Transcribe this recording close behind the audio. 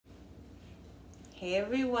Hey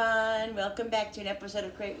everyone, welcome back to an episode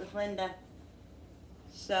of Crate with Linda.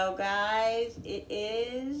 So guys, it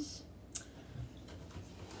is,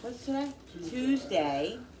 what's today?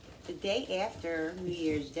 Tuesday, the day after New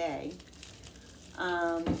Year's Day.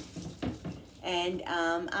 I'm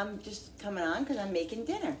just coming on because I'm making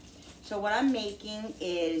dinner. So what I'm making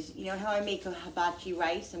is, you know how I make a hibachi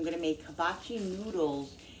rice? I'm going to make hibachi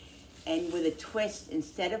noodles, and with a twist,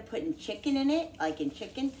 instead of putting chicken in it, like in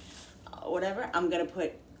chicken, whatever, I'm gonna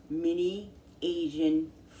put mini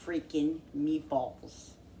Asian freaking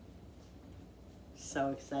meatballs. So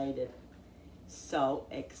excited. So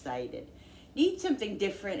excited. Need something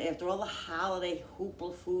different after all the holiday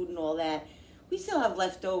hoopla food and all that. We still have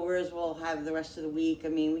leftovers. We'll have the rest of the week. I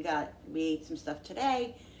mean, we ate some stuff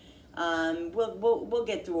today. We'll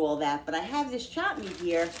get through all that. But I have this chop meat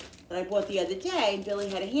here that I bought the other day, and Billy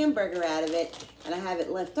had a hamburger out of it, and I have it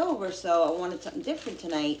left over, so I wanted something different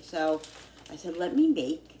tonight. So I said, let me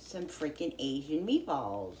make some freaking Asian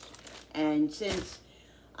meatballs. And since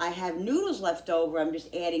I have noodles left over, I'm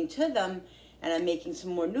just adding to them, and I'm making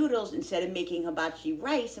some more noodles. Instead of making hibachi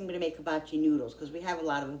rice, I'm going to make hibachi noodles, because we have a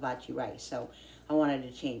lot of hibachi rice, so I wanted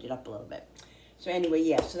to change it up a little bit. So anyway,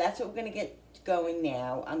 yeah, so that's what we're going to get going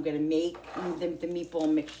now. I'm going to make the meatball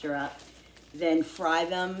mixture up, then fry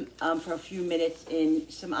them for a few minutes in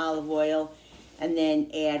some olive oil, and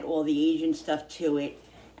then add all the Asian stuff to it,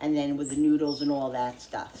 and then with the noodles and all that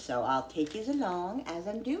stuff. So I'll take you along as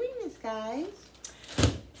I'm doing this, guys.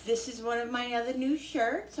 This is one of my other new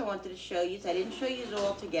shirts I wanted to show you. I didn't show you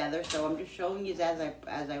all together, so I'm just showing you as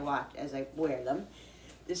I wear them.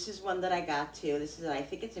 This is one that I got too. This is, I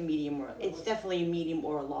think it's a medium, or it's definitely a medium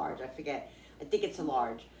or a large. I forget. I think it's a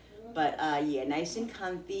large. But yeah, nice and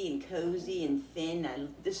comfy and cozy and thin.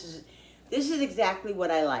 This is exactly what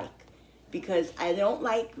I like, because I don't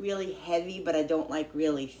like really heavy, but I don't like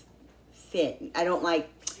really thin. I don't like,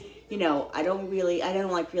 you know, I don't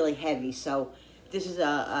like really heavy. So this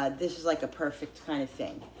is like a perfect kind of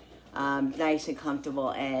thing. Nice and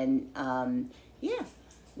comfortable, and yeah,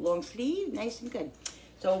 long sleeve, nice and good.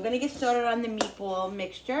 So we're gonna get started on the meatball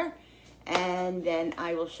mixture, and then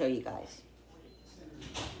I will show you guys.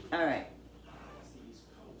 All right.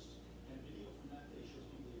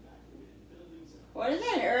 What is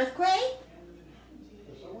that, an earthquake?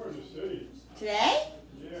 Somewhere in the city. Today?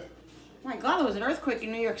 Yeah. Oh my God, there was an earthquake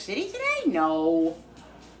in New York City today? No.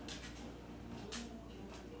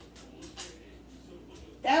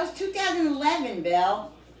 That was 2011,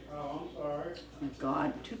 Bill. Oh, I'm sorry. Oh my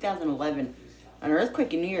God, 2011. An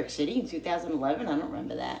earthquake in New York City in 2011? I don't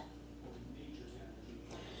remember that.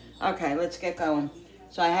 Okay, let's get going.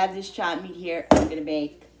 So I have this chopped meat here. I'm going to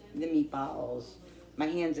make the meatballs. My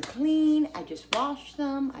hands are clean. I just washed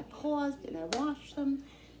them. I paused and I washed them.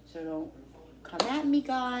 So don't come at me,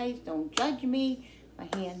 guys. Don't judge me. My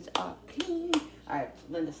hands are clean. All right,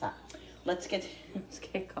 Linda, stop. Let's get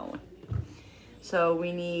going. So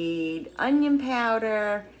we need onion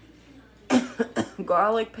powder,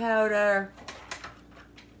 garlic powder.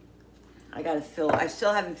 I still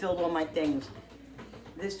haven't filled all my things.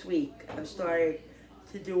 This week, I've started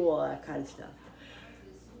to do all that kind of stuff.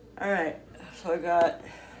 All right, so I got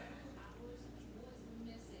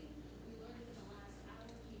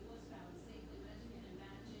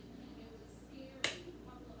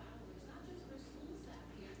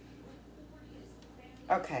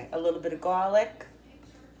a little bit of garlic.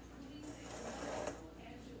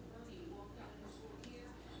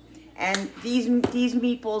 And these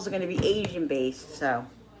meatballs are going to be Asian based, so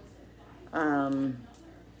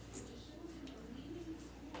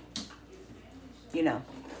you know,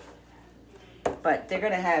 but they're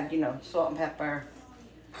going to have, you know, salt and pepper.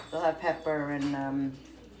 They'll have pepper and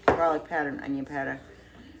garlic powder and onion powder.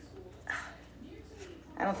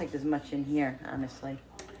 I don't think there's much in here, honestly.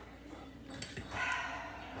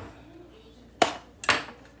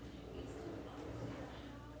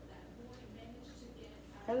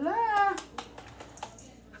 Hello.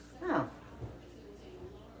 Oh.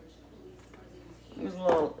 It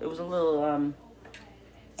was a little,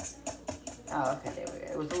 oh, okay, there we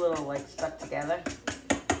go. It was a little, like, stuck together.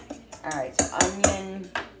 All right, so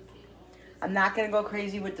onion. I'm not going to go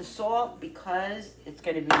crazy with the salt because it's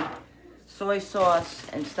going to be soy sauce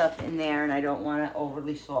and stuff in there, and I don't want to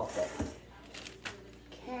overly salt it.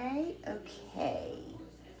 Okay.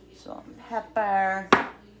 Salt and pepper.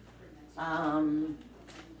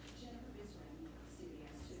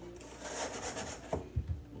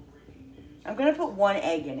 I'm going to put 1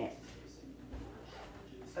 egg in it.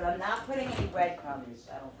 But I'm not putting any breadcrumbs,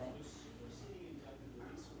 I don't think.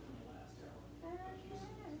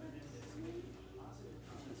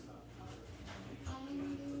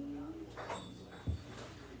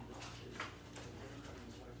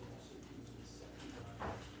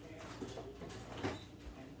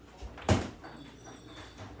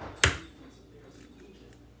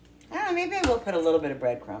 maybe I will put a little bit of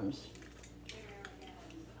breadcrumbs.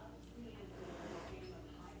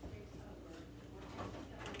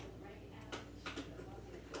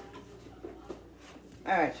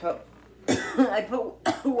 All right, so I put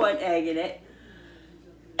 1 egg in it.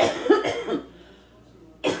 A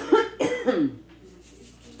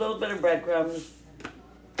little bit of breadcrumbs.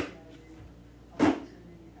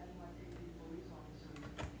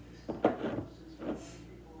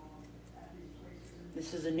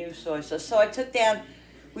 This is a new soy sauce. So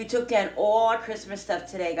we took down all our Christmas stuff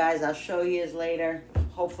today, guys. I'll show you later.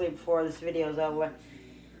 Hopefully before this video is over,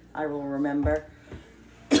 I will remember.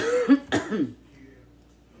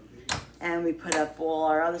 And we put up all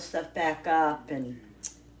our other stuff back up, and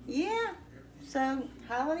yeah, so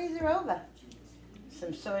holidays are over.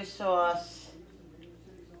 Some soy sauce.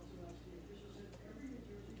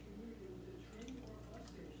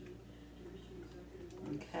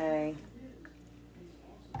 Okay.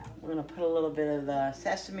 We're gonna put a little bit of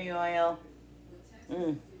sesame oil.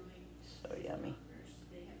 So yummy.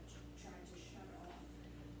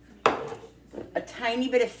 A tiny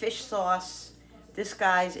bit of fish sauce. This,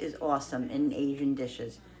 guys, is awesome in Asian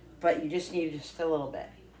dishes, but you just need just a little bit,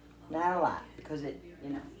 not a lot, because it, you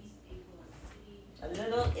know, a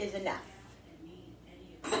little is enough.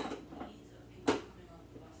 I'm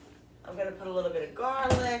gonna put a little bit of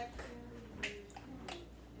garlic,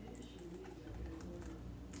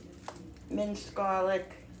 minced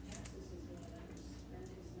garlic.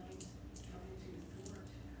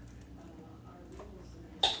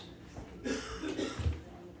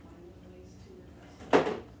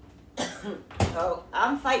 So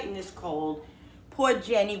I'm fighting this cold. Poor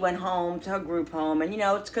Jenny went home to her group home, and you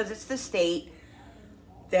know, it's because it's the state.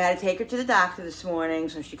 They had to take her to the doctor this morning,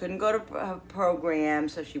 so she couldn't go to her program,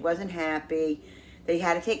 so she wasn't happy. They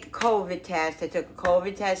had to take a COVID test. They took a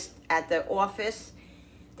COVID test at the office.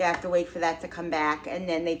 They have to wait for that to come back, and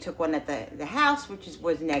then they took one at the house, which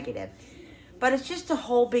was negative. But it's just a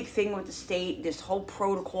whole big thing with the state, this whole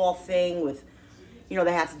protocol thing with, you know,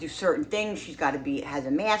 they have to do certain things. She's got to has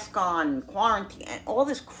a mask on, quarantine, and all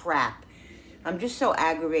this crap. I'm just so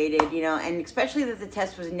aggravated, you know, and especially that the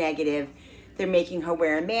test was negative. They're making her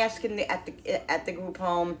wear a mask at the group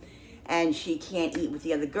home, and she can't eat with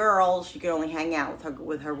the other girls. She can only hang out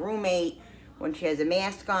with her roommate when she has a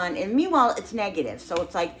mask on. And meanwhile, it's negative, so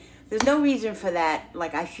it's like there's no reason for that.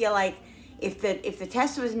 Like, I feel like if the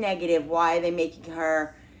test was negative, why are they making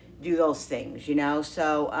her do those things? You know,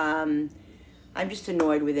 so I'm just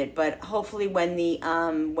annoyed with it. But hopefully, when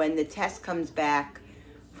the test comes back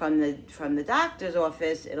from the doctor's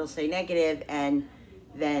office, it'll say negative, and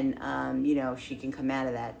then you know, she can come out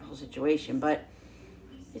of that whole situation. But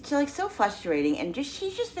it's like so frustrating, and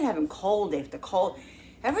she's just been having cold after cold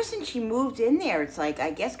ever since she moved in there. It's like,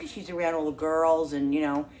 I guess because she's around all the girls, and you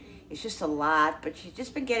know, it's just a lot. But she's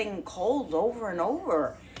just been getting colds over and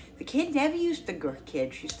over. The kid never used to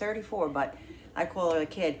kid. She's 34, but I call her a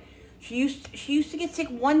kid. She used to get sick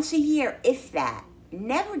once a year, if that.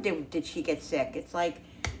 Never did she get sick. It's like,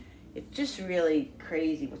 it's just really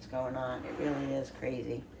crazy what's going on. It really is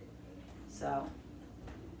crazy. So,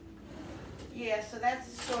 yeah, so that's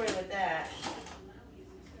the story with that.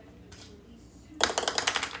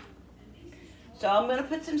 So I'm going to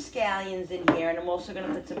put some scallions in here, and I'm also going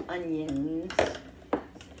to put some onions.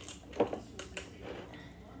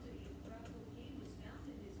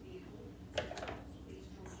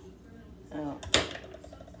 Oh,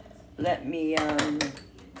 let me,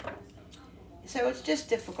 so it's just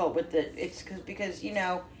difficult with because, you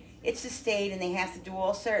know, it's the state and they have to do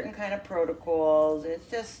all certain kind of protocols. It's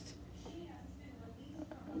just,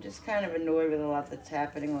 I'm just kind of annoyed with a lot that's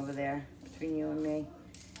happening over there between you and me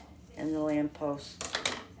and the lamppost.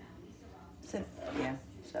 So, yeah,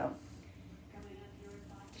 so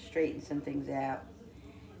straighten some things out.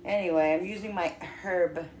 Anyway, I'm using my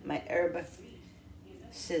herb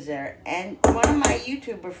scissor, and one of my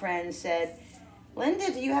YouTuber friends said,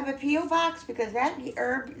 Linda, do you have a P.O. box? Because that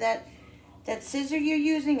herb, that scissor you're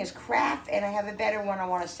using is crap, and I have a better one I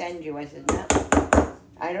want to send you. I said, no,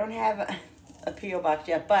 I don't have a P.O. box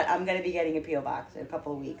yet, but I'm going to be getting a P.O. box in a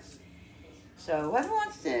couple of weeks. So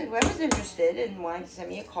whoever's interested and wanting to send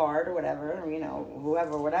me a card or whatever, or, you know,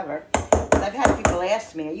 whatever. But I've had people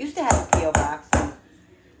ask me. I used to have a P.O. box, and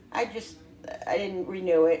I didn't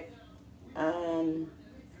renew it.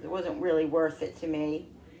 It wasn't really worth it to me.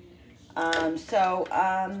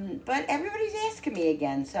 But everybody's asking me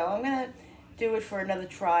again, so I'm gonna do it for another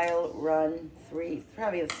trial run,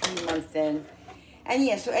 probably a 3 month in. And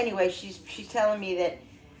yeah, so anyway, she's telling me that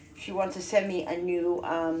she wants to send me a new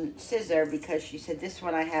scissor because she said this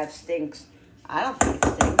one I have stinks. I don't think it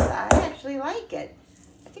stinks. I actually like it.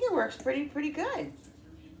 I think it works pretty good.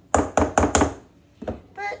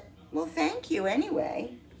 But, well, thank you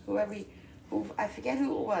anyway. I forget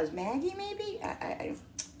who it was. Maggie, maybe?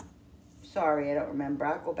 Sorry, I don't remember.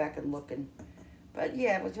 I'll go back and look. But,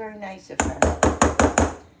 yeah, it was very nice of her.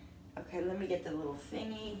 Okay, let me get the little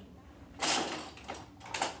thingy.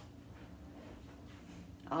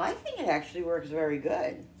 Oh, I think it actually works very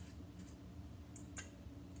good.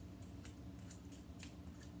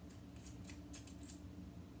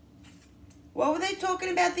 What were they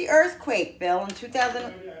talking about the earthquake, Bill, in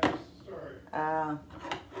 2000?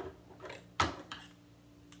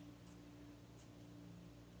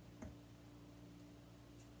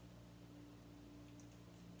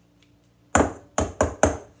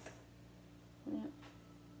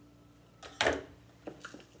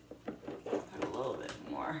 Put a little bit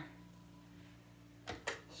more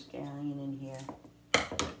scallion in here.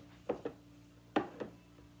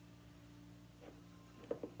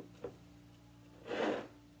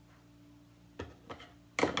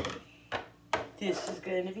 This is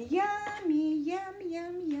going to be yummy, yummy,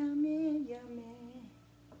 yummy, yummy, yummy.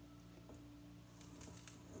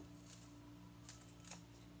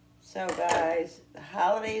 So guys, the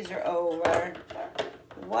holidays are over.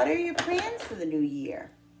 What are your plans for the new year?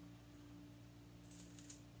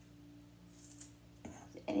 Does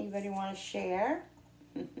anybody want to share?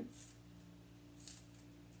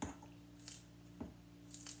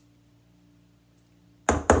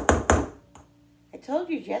 I told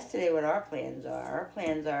you yesterday what our plans are. Our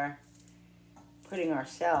plans are putting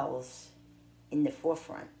ourselves in the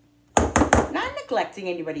forefront. Not neglecting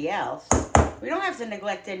anybody else. We don't have to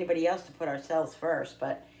neglect anybody else to put ourselves first,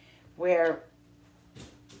 but we're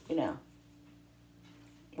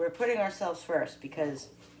putting ourselves first because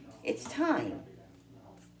it's time.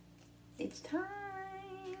 It's time.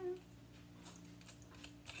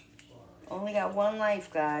 Only got one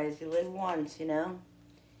life, guys. You live once, you know?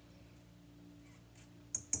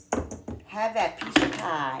 Have that piece of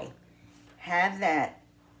pie. Have that.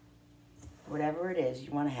 Whatever it is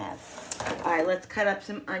you want to have. All right, let's cut up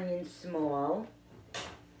some onions small.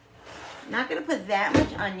 Not going to put that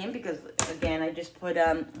much onion because, again, I just put, what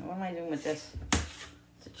am I doing with this?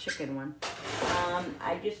 It's a chicken one.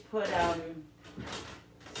 I just put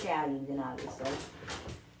scallions in, obviously.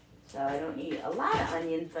 So I don't need a lot of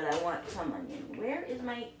onions, but I want some onion. Where is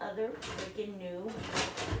my other freaking new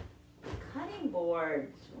cutting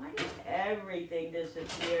boards? Why does everything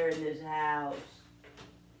disappear in this house?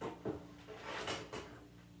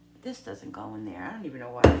 This doesn't go in there. I don't even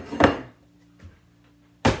know why it's in there.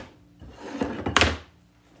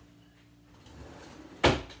 I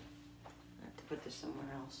have to put this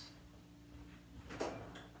somewhere else.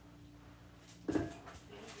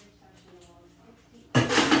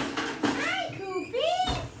 Hi, Koopy.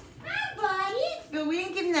 Hi, buddy. But we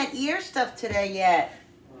didn't give him that ear stuff today yet.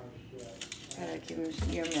 Gotta give him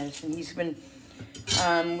his ear medicine. He's been,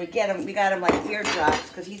 we got him like ear drops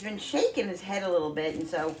because he's been shaking his head a little bit, and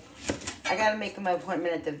so I gotta make him an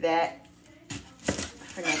appointment at the vet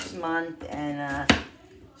for next month, and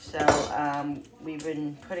so we've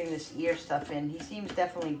been putting this ear stuff in. He seems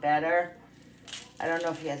definitely better. I don't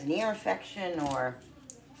know if he has an ear infection or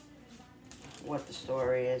what the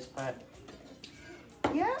story is, but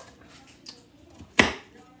yeah.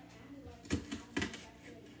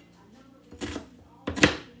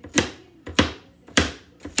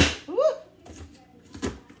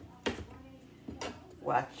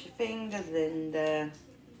 Watch your fingers, Linda.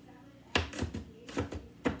 I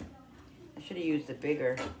should have used the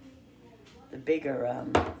bigger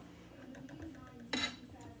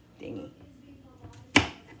thingy.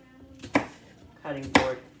 Cutting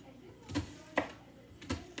board.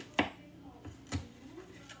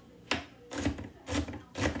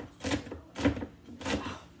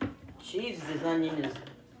 Jeez, this onion is,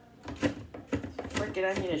 freaking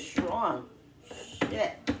onion is strong.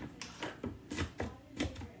 Shit.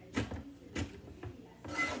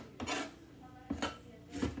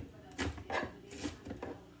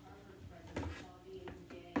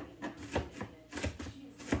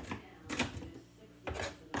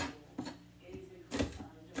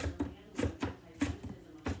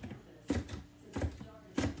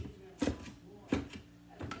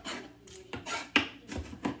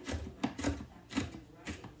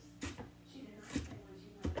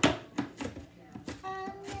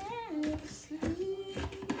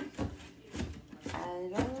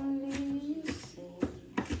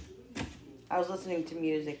 I was listening to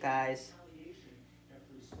music, guys.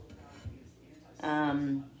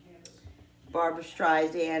 Barbra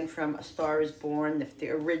Streisand from A Star Is Born, the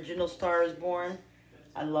original Star Is Born.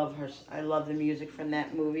 I love her. I love the music from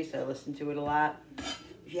that movie, so I listen to it a lot.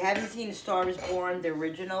 You If you haven't seen A Star Is Born, the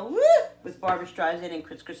original, woo, with Barbara Streisand and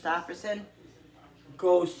Chris Christopherson,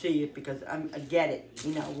 go see it because I get it.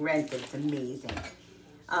 You know, rent it. It's amazing.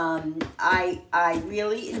 I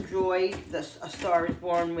really enjoyed A Star Is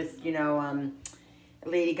Born with, you know,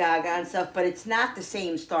 Lady Gaga and stuff, but it's not the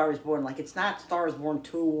same Star Is Born. Like, it's not Star Is Born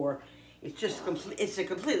 2, or it's just it's a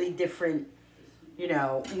completely different, you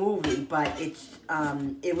know, movie. But it's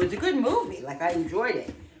it was a good movie. Like, I enjoyed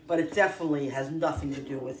it, but it definitely has nothing to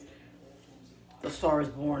do with the Star Is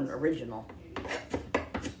Born original.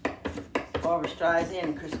 Barbara Streisand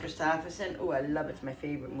and Chris Christopherson. Oh, I love it. It's my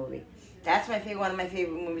favorite movie. That's my favorite, one of my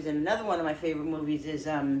favorite movies. And another one of my favorite movies is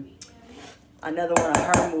another one of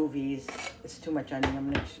her movies. It's too much on me.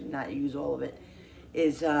 I'm gonna not use all of it.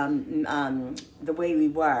 Is The Way We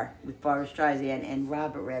Were with Barbara Streisand and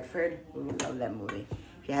Robert Redford. Ooh, love that movie.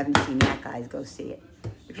 If you haven't seen that, guys, go see it.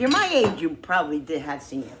 If you're my age, you probably did have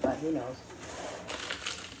seen it, but who knows?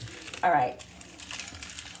 All right.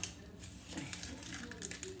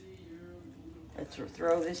 Let's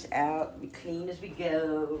throw this out. Be clean as we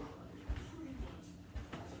go.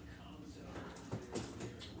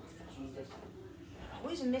 I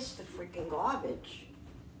always miss the freaking garbage.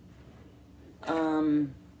 All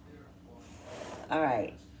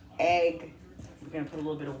right. Egg. We're gonna put a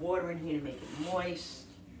little bit of water in here to make it moist.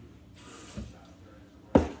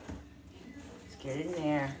 Let's get in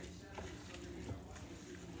there.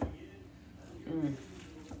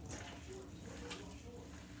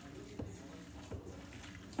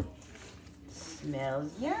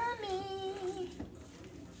 Smells yummy.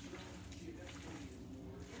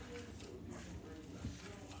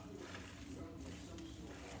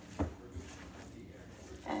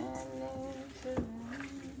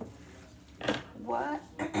 What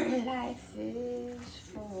life is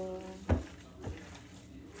for.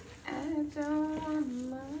 I don't want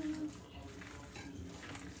much.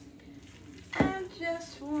 I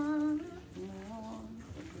just want more.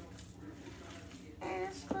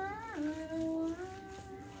 Ask what I want,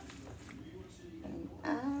 and I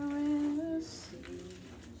will see.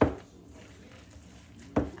 I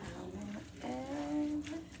want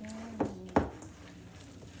everything,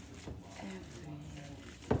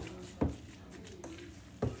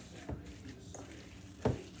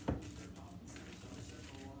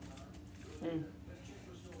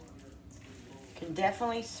 Can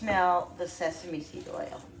definitely smell the sesame seed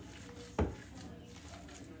oil.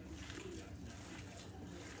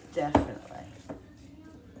 Definitely.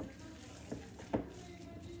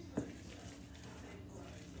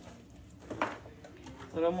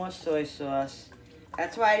 A little more soy sauce.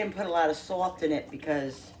 That's why I didn't put a lot of salt in it,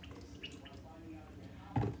 because,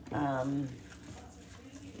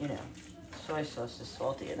 you know, soy sauce is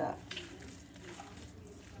salty enough.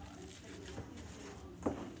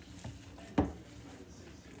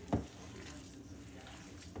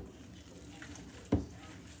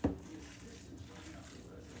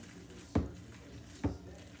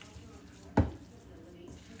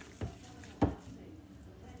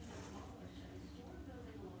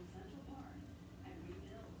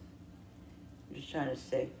 Trying to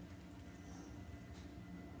see.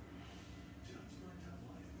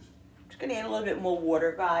 Just gonna add a little bit more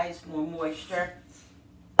water, guys, more moisture.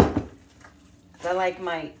 I like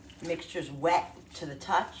my mixtures wet to the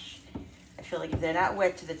touch. I feel like if they're not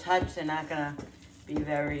wet to the touch, they're not gonna be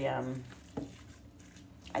very, I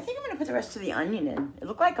think I'm gonna put the rest of the onion in. It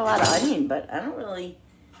looked like a lot of onion, but I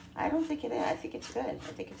don't think it is. I think it's good. I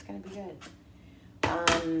think it's gonna be good.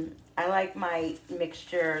 I like my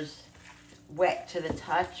mixtures wet to the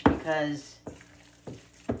touch, because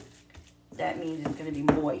that means it's going to be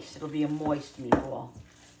moist. It'll be a moist meatball,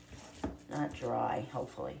 not dry,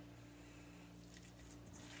 hopefully.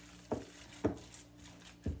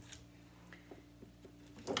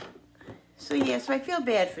 So yeah, so I feel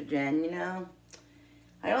bad for Jen, you know.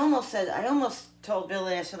 I almost told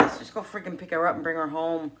Billy, I said, let's just go freaking pick her up and bring her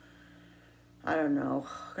home. I don't know.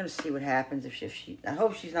 I'm going to see what happens if she, I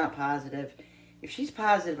hope she's not positive. If she's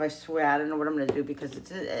positive, I swear, I don't know what I'm going to do, because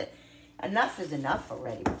it's enough is enough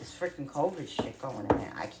already with this freaking COVID shit going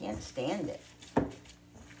on. I can't stand it.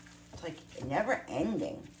 It's like never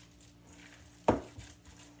ending.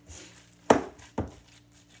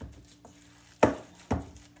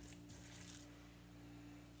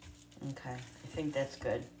 Okay, I think that's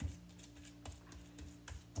good.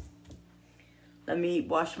 Let me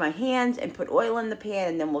wash my hands and put oil in the pan,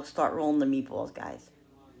 and then we'll start rolling the meatballs, guys.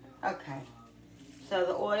 Okay. So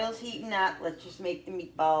the oil's heating up. Let's just make the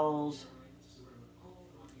meatballs.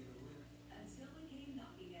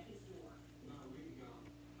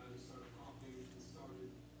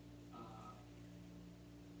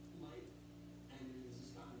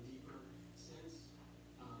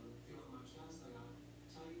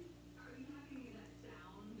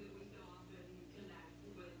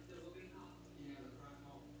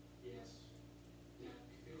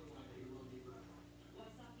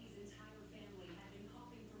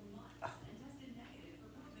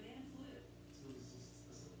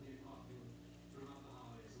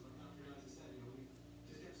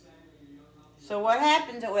 So what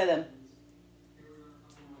happens with him?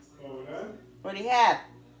 Oh, that? What do you have?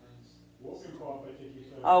 Whooping cough, I think you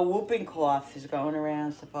said. Oh, whooping cough is going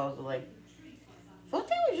around supposedly. I thought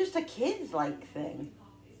that was just a kids like thing.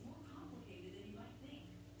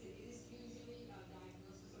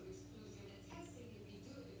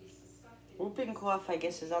 Whooping cough, I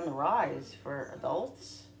guess, is on the rise for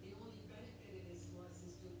adults.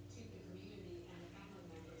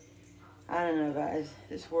 I don't know, guys.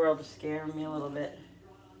 This world is scaring me a little bit.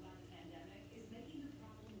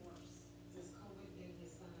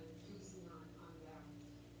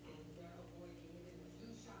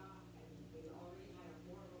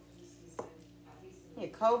 Yeah,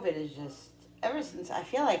 COVID is just, ever since, I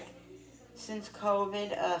feel like since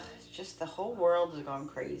COVID, it's just the whole world has gone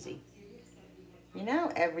crazy. You know,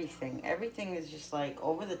 everything is just like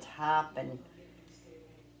over the top, and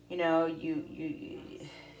you know, it's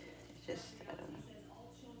just, I don't know.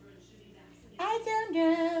 I don't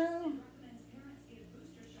know.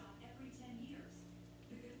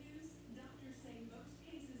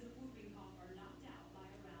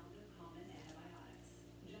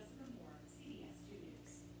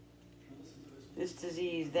 This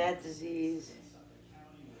disease, that disease.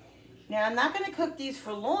 Now, I'm not going to cook these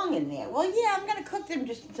for long in there. Well, yeah, I'm going to cook them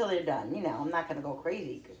just until they're done. You know, I'm not going to go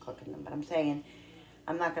crazy cooking them. But I'm saying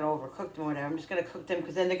I'm not going to overcook them or whatever. I'm just going to cook them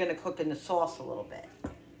because then they're going to cook in the sauce a little bit.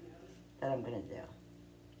 That I'm going to do.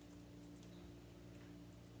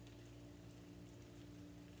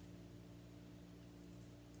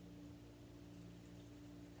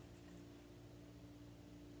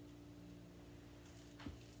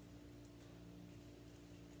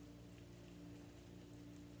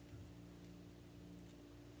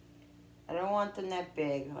 I don't want them that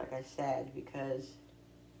big, like I said, because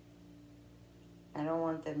I don't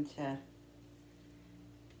want them to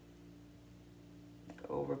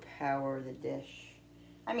overpower the dish.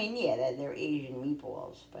 I mean, yeah, they're Asian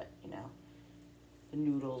meatballs, but, you know, the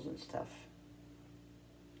noodles and stuff.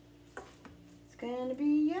 It's gonna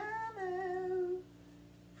be yummy.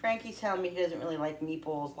 Frankie's telling me he doesn't really like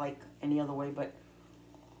meatballs like any other way, but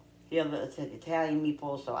it's Italian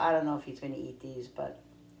meatballs, so I don't know if he's gonna eat these, but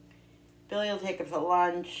Billy will take it for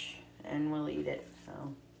lunch, and we'll eat it, so.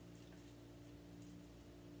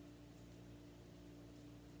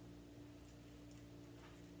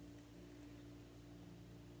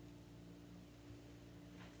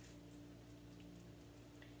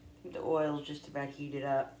 I think the oil's just about heated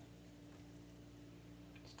up.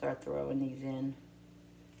 Start throwing these in.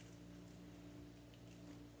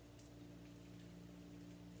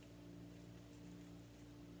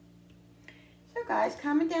 So guys,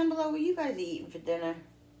 comment down below what you guys are eating for dinner.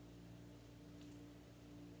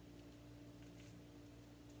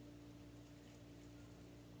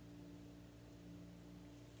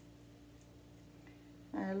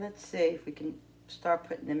 Let's see if we can start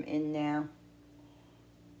putting them in now.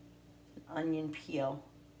 Onion peel.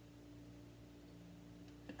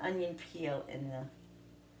 Onion peel in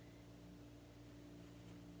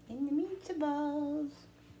the meatballs.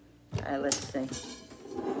 All right, let's see.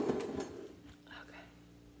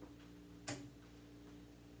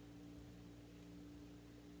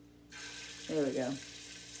 There we go.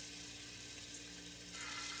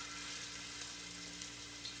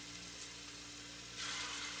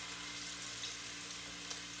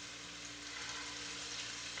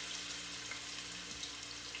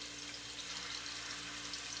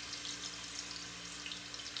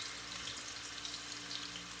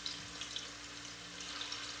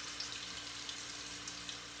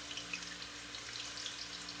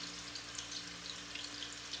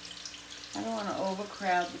 I don't want to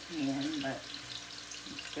overcrowd the pan, but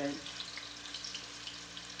it's good.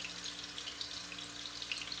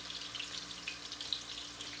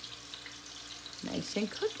 Nice and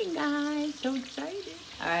cooking, guys. So excited.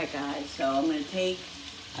 All right, guys. So I'm going to take,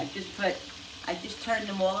 I just turned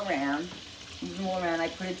them all around. Moved them all around. I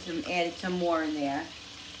added some more in there.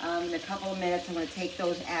 In a couple of minutes, I'm going to take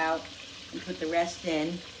those out and put the rest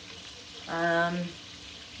in. Yeah,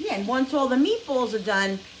 and once all the meatballs are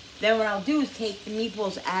done, then what I'll do is take the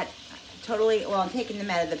meatballs I'm taking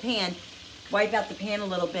them out of the pan, wipe out the pan a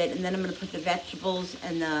little bit, and then I'm going to put the vegetables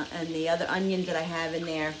and the other onions that I have in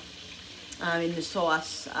there, in the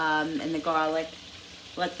sauce, and the garlic.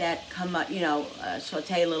 Let that come up,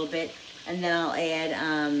 saute a little bit, and then I'll add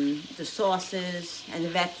the sauces and the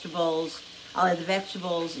vegetables. I'll add the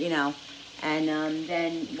vegetables, and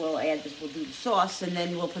then we'll do the sauce, and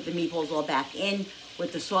then we'll put the meatballs all back in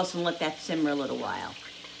with the sauce and let that simmer a little while.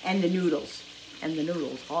 And the noodles.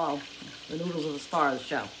 Oh, the noodles are the star of the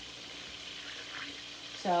show.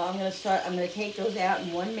 So I'm gonna take those out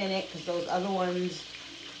in 1 minute because those other ones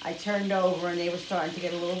I turned over and they were starting to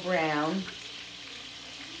get a little brown.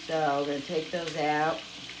 So I'm gonna take those out.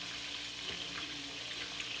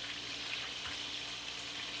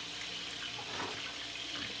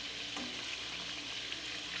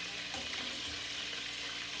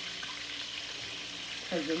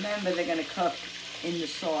 Because remember, they're gonna cook in the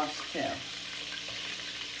sauce too.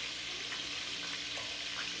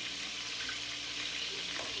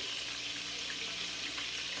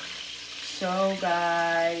 So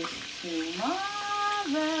guys,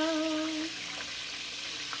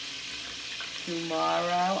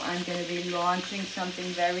 tomorrow I'm going to be launching something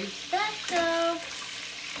very special.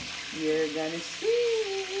 You're going to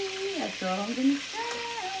see. That's all I'm going to say.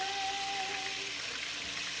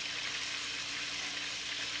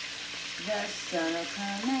 The sun will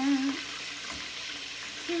come out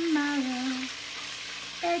tomorrow.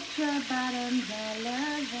 At your bottoms, I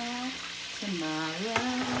love that.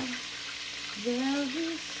 Tomorrow there'll be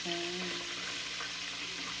sun.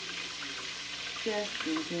 Just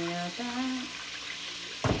thinking about.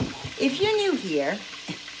 If you're new here,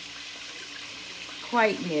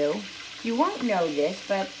 quite new, you won't know this,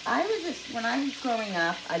 but when I was growing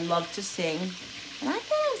up, I loved to sing, and I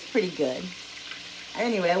thought I was pretty good.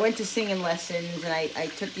 Anyway, I went to singing lessons, and I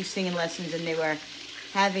took these singing lessons, and they were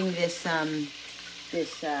having this, what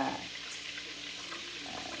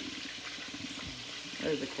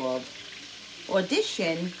is it called?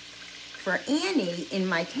 Audition for Annie in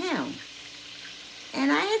my town. And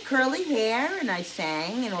I had curly hair, and I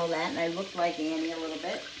sang and all that, and I looked like Annie a little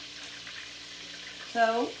bit.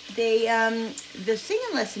 So they, the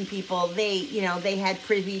singing lesson people, they had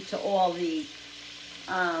privy to all the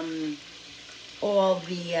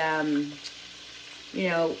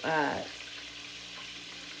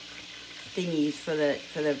thingies for the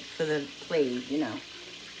plays,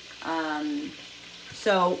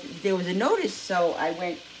 So there was a notice, so I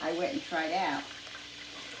went and tried out.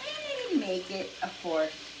 I didn't make it, of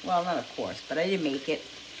course. Well, not of course, but I didn't make it.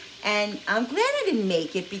 And I'm glad I didn't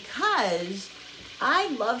make it because I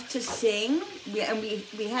love to sing. We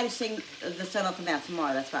had to sing The Sun Will Come Out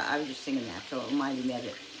Tomorrow. That's why I was just singing that, so it reminded me of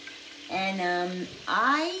it. And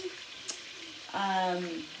I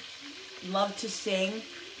love to sing,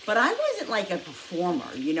 but I wasn't like a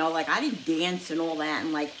performer, like I didn't dance and all that,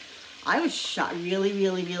 and like I was shy, really,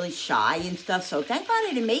 really, really shy and stuff. So thank God I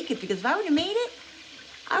didn't make it, because if I would have made it,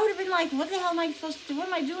 I would have been like, what the hell am I supposed to do? What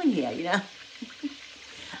am I doing here,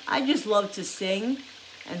 I just loved to sing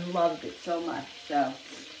and loved it so much. So,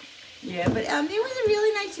 yeah, but it was a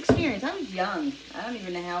really nice experience. I was young. I don't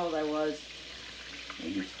even know how old I was.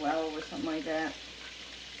 Maybe 12 or something like that.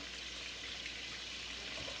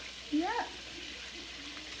 Yeah.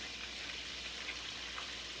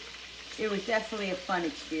 It was definitely a fun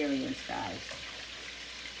experience, guys.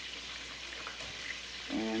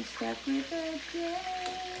 And I'm stuck with a day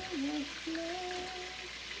of play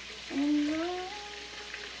and run.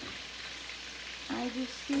 I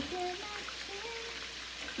just stick in my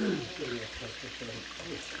chin.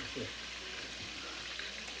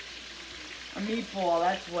 A meatball,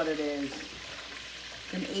 that's what it is.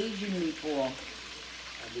 It's an Asian meatball.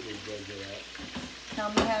 I didn't enjoy that. Tell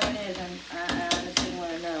me how it is. I honestly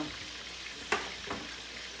want to know.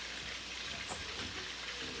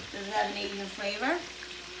 Does it have an Asian flavor?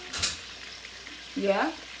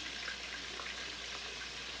 Yeah?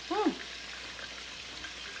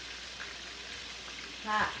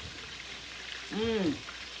 Hot.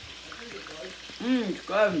 It's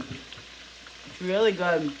good. It's really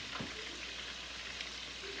good.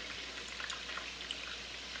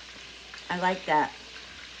 I like that.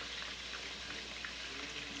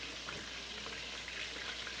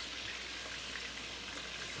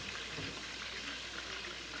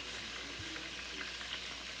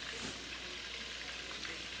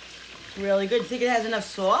 It's really good. Think it has enough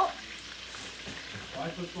salt? Well, I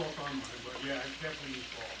put salt on mine, but yeah, I definitely need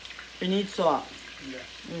salt. It needs salt. Yeah.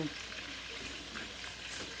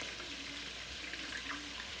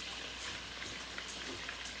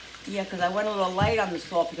 Yeah, because I went a little light on the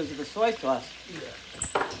salt because of the soy sauce. Yeah.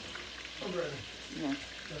 I'm ready. Yeah.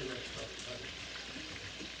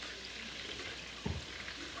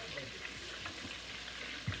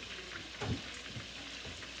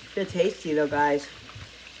 They're tasty though, guys.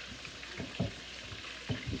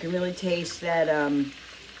 You can really taste that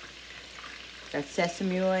that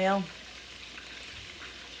sesame oil.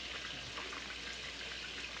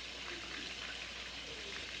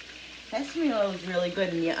 Sesame oil is really good,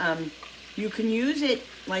 and you can use it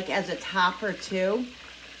like as a topper too.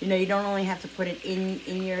 You don't only have to put it in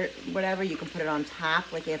your whatever. You can put it on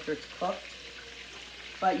top like after it's cooked.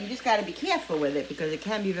 But you just got to be careful with it because it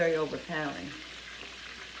can be very overpowering.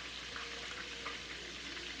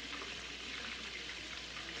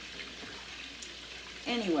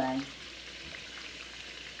 Anyway.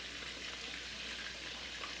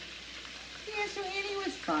 Yeah, so Annie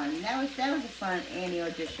was fun. That was a fun, Annie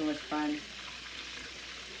audition was fun.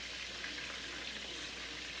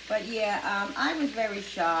 But yeah, I was very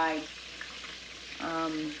shy.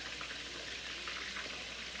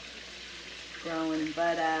 Growing,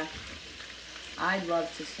 but I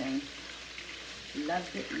love to sing.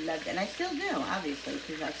 Loved it, and I still do, obviously,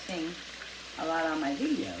 because I sing a lot on my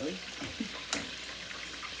videos.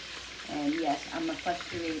 And yes, I'm a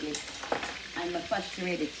frustrated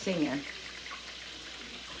singer.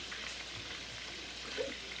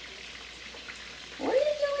 What are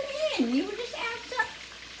you doing in? You were just outside.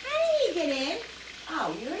 How did you get in?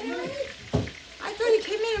 Oh, you're in already? I thought he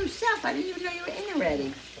came in himself. I didn't even know you were in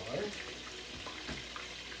already. Sorry.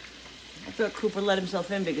 I thought Cooper let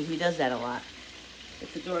himself in because he does that a lot.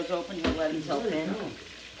 If the door's open, he'll let himself in.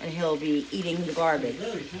 And he'll be eating the garbage.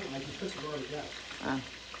 Very talented. I just took the garbage out. Oh.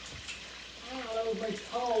 Oh, that was my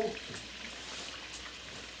toe.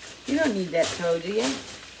 You don't need that toe, do you?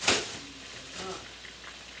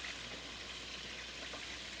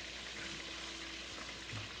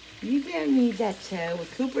 You don't need that toe.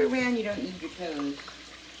 With Cooper around, you don't need your toes.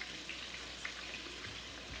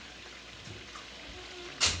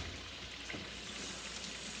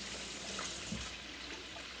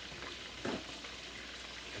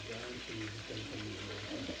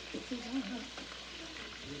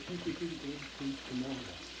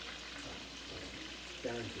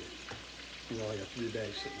 Guaranteed. You know, I got 3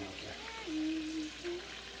 bags sitting out there.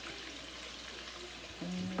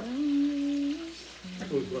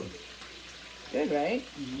 It was good. Good, right?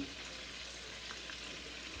 Mm-hmm.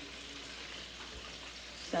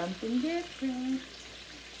 Something different.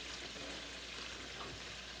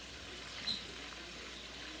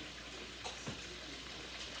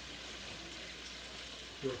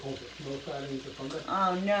 You're home for snow Saturday into Sunday?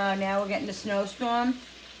 Oh no, now we're getting a snowstorm.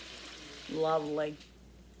 Lovely.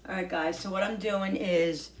 Alright guys, so what I'm doing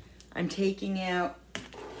is I'm taking out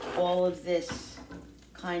all of this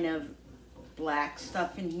kind of black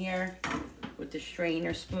stuff in here with the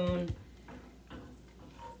strainer spoon.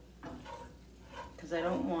 Because I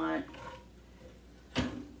don't want...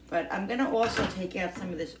 But I'm going to also take out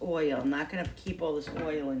some of this oil. I'm not going to keep all this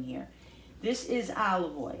oil in here. This is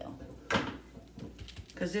olive oil.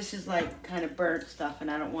 Because this is like kind of burnt stuff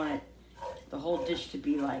and I don't want it, the whole dish to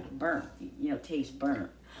be like burnt, you know, taste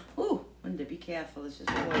burnt. Ooh, Linda, be careful, this is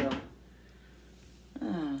oil.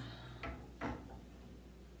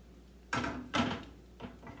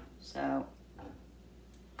 So,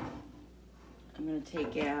 I'm going to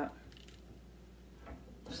take out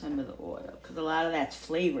some of the oil, because a lot of that's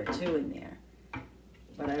flavor too in there.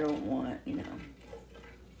 But I don't want, you know,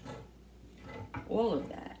 all of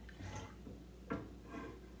that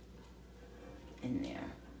in there.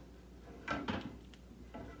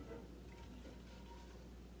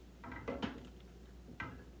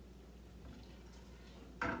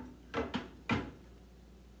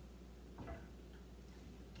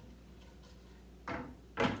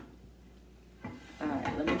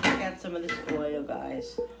 Alright, let me take out some of this oil,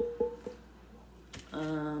 guys.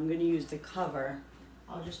 I'm going to use the cover.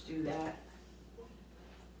 I'll just do that.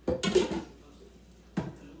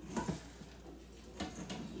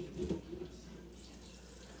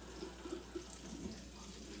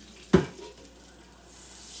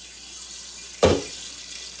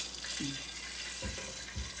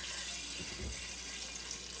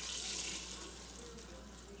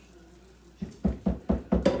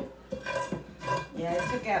 Yeah,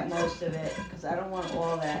 I took out most of it because I don't want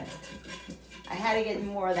all that. I had to get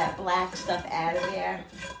more of that black stuff out of there.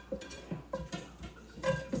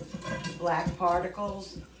 Black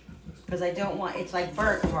particles. Because I don't want, it's like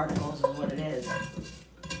burnt particles is what it is.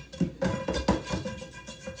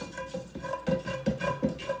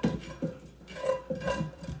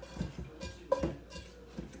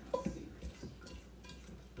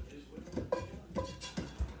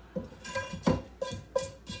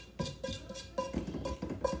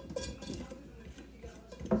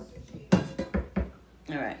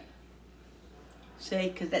 Alright. See,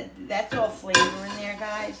 because that's all flavor in there,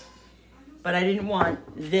 guys. But I didn't want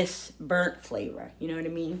this burnt flavor. You know what I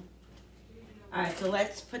mean? Alright, so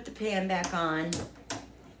let's put the pan back on.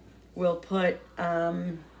 We'll put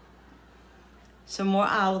some more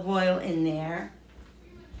olive oil in there.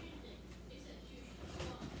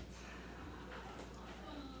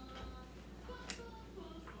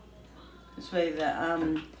 This way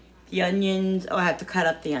the onions, oh, I have to cut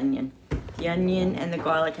up the onion. The onion and the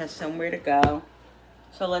garlic has somewhere to go.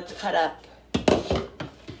 So let's cut up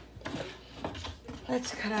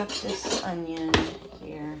this onion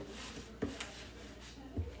here.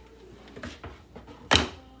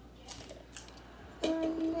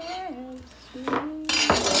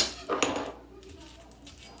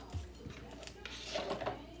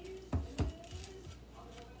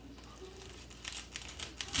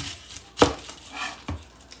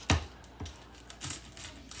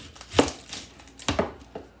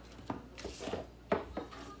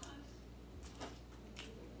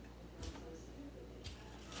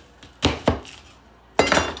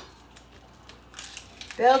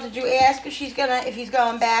 Bill, did you ask if he's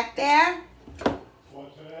going back there?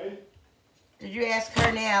 What, today? Did you ask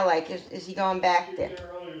her now, like, is he going back She was there?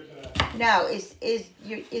 there earlier today. No, is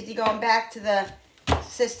he going back to the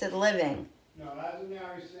assisted living? No, as of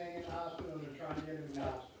now, he's staying in the hospital, and they're trying to get him in the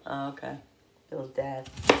hospital. Oh, okay. Bill's dad.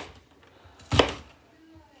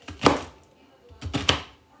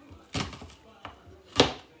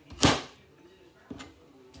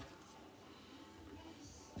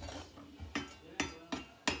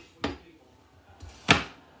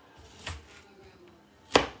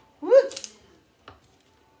 Woo!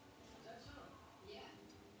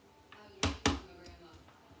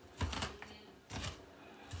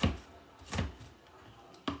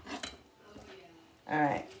 All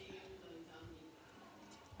right.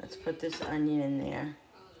 Let's put this onion in there.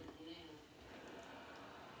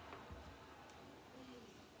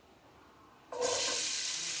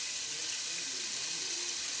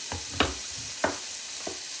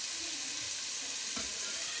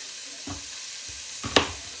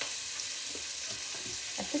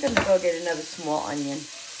 I think I'm gonna go get another small onion,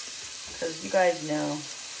 because you guys know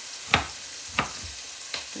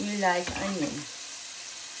we like onion.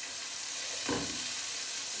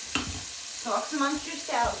 Talk amongst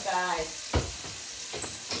yourselves, guys.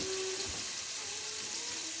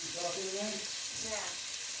 You talking again? Yeah.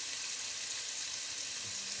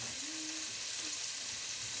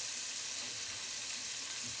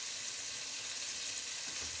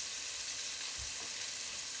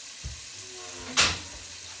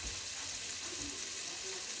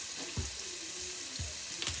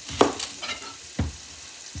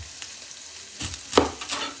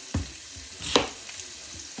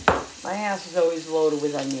 My house is always loaded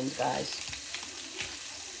with onions, guys.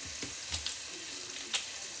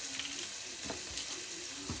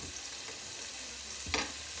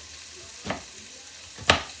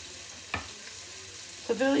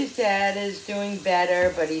 So Billy's dad is doing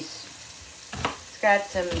better, but he's got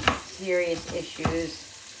some serious issues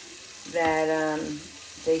that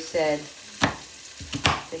they said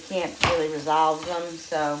they can't really resolve them,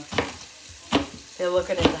 so they're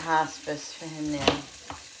looking into hospice for him now.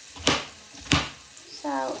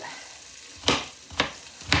 So,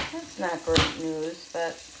 that's not great news,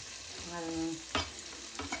 but I don't know.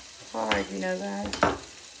 It's hard, you know, guys.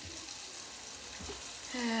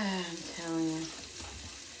 I'm telling you.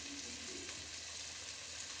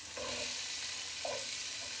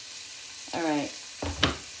 Alright.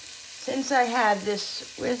 Since I had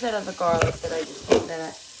this, where's that other garlic that I just put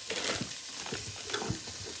that?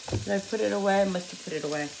 Did I put it away? I must have put it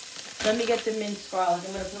away. Let me get the minced garlic.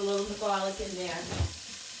 I'm going to put a little garlic in there.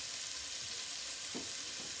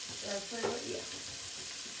 Did I put it? Yeah.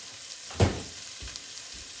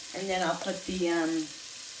 And then I'll put the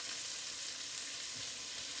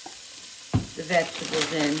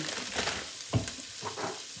vegetables in.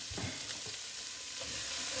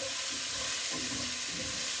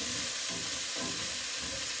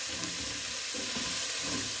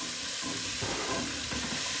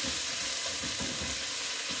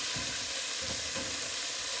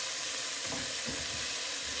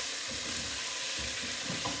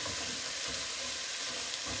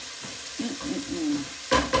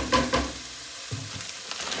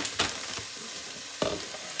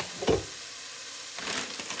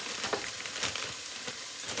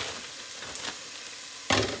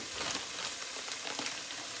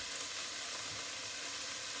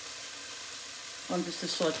 Want just to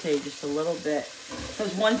saute just a little bit,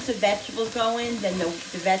 because once the vegetables go in, then the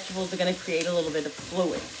vegetables are going to create a little bit of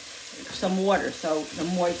fluid, some water, so the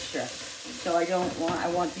moisture. So I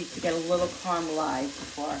want these to get a little caramelized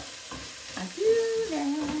before I do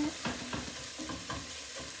that.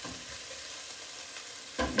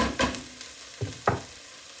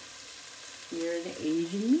 Here are the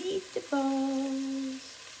Asian meatballs.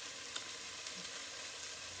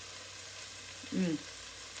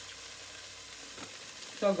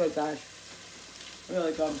 So good, guys.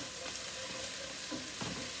 Really good.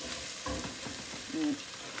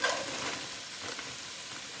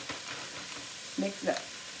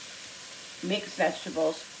 mixed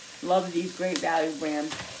vegetables. Love these Great Value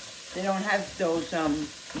brands. They don't have those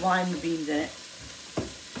lima beans in it.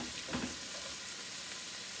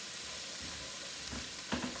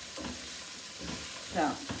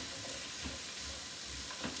 So.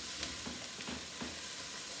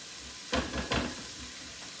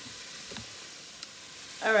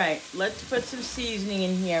 All right, let's put some seasoning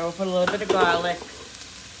in here. We'll put a little bit of garlic.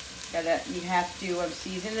 You have to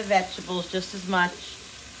season the vegetables just as much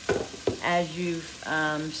as you've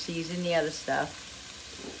seasoned the other stuff.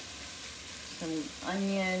 Some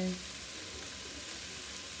onion.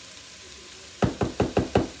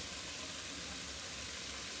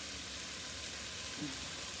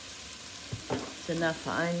 It's enough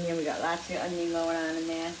for onion. We got lots of onion going on in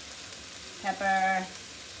there. Pepper.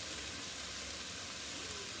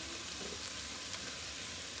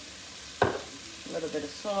 A little bit of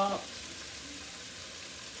salt.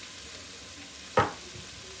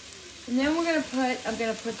 And then I'm gonna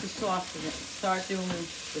put the sauce in it. Start doing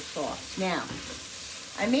the sauce. Now,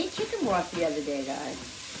 I made chicken broth the other day, guys.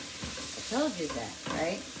 I told you that,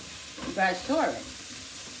 right? You guys saw it.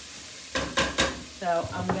 So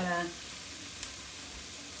I'm gonna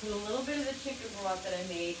put a little bit of the chicken broth that I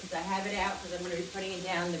made, because I have it out, because I'm gonna be putting it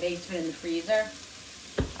down in the basement in the freezer.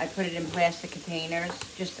 I put it in plastic containers.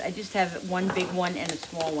 I just have one big one and a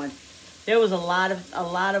small one. There was a lot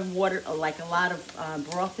of water, like a lot of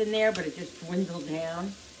broth in there, but it just dwindled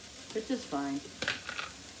down. It's just fine.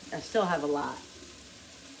 I still have a lot.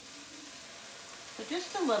 So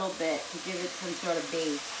just a little bit to give it some sort of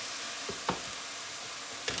base.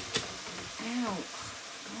 Ow,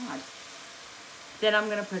 God. Then I'm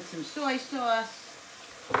gonna put some soy sauce.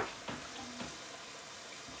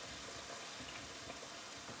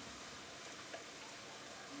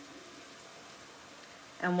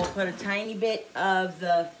 And we'll put a tiny bit of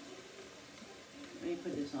the, let me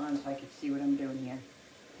put this on so I can see what I'm doing here.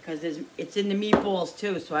 Because it's in the meatballs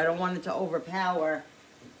too, so I don't want it to overpower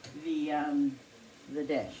the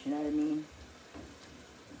dish, you know what I mean?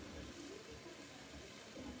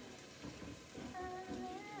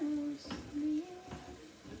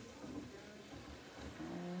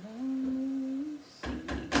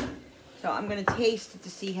 So I'm gonna taste it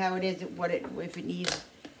to see how it is, if it needs,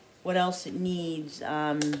 what else it needs,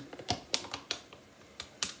 as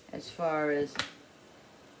far as,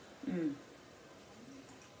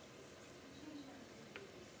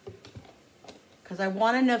 because I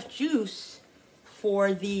want enough juice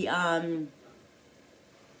for the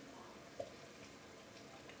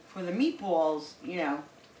meatballs, you know,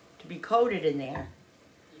 to be coated in there.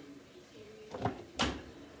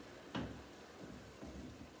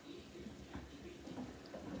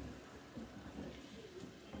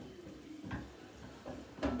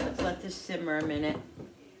 Let this simmer a minute.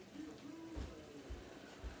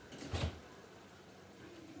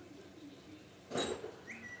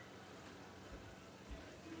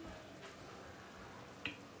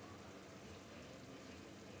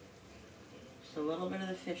 Just a little bit of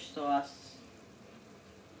the fish sauce.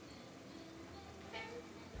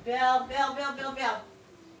 Bill. I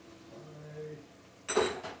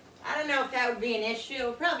don't know if that would be an issue.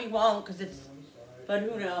 It probably won't, because it's, but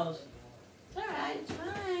who knows? It's alright, it's fine.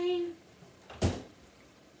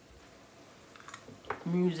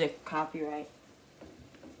 Music, copyright.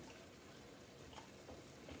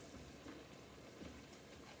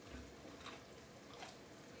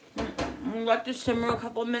 I'm gonna let this simmer a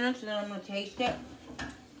couple of minutes and then I'm gonna taste it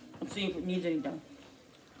and see if it needs anything.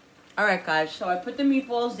 Alright guys, so I put the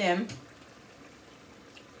meatballs in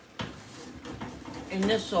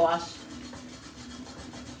this sauce.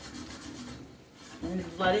 I'm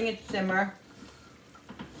just letting it simmer.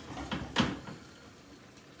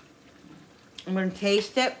 I'm going to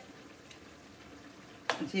taste it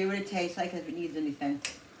and see what it tastes like, if it needs anything.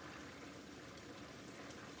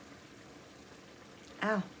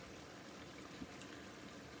 Ow.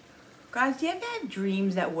 Guys, do you ever have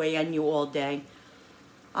dreams that weigh on you all day?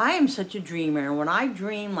 I am such a dreamer, and when I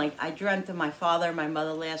dream, like I dreamt of my father and my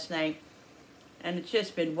mother last night, and it's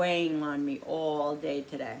just been weighing on me all day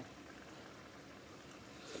today.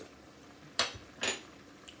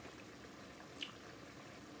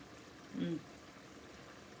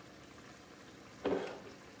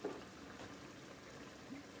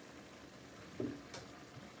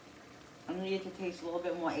 I'm gonna get to taste a little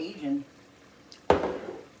bit more Asian.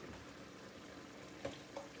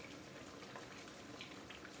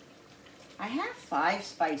 I have 5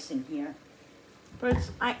 spice in here, but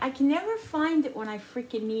I can never find it when I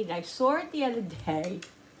freaking need it. I saw it the other day.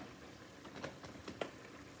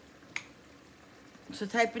 It's the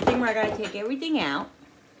type of thing where I gotta take everything out,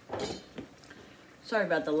 Sorry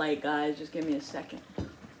about the light, guys. Just give me a second.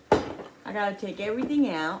 I gotta take everything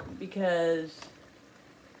out because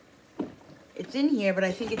it's in here, but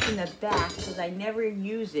I think it's in the back because I never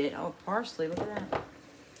use it. Oh, parsley, look at that.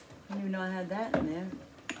 I didn't even know I had that in there.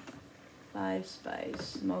 5 spice,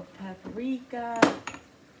 smoked paprika.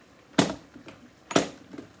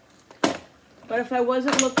 But if I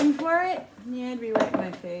wasn't looking for it, yeah, it'd be right in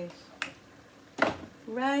my face.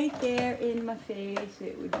 Right there in my face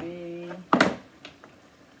it would be.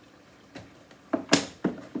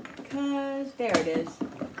 Because there it is.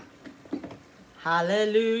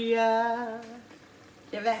 Hallelujah.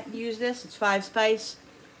 You ever use this? It's 5 spice.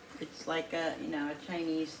 It's like a, you know, a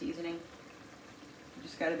Chinese seasoning. You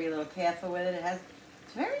just gotta be a little careful with it. It has,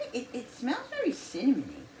 it's very, it smells very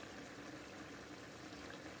cinnamony.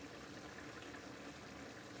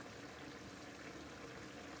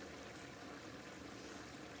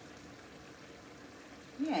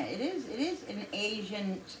 Yeah, it is an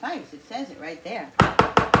Asian spice. It says it right there.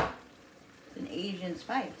 It's an Asian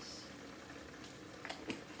spice.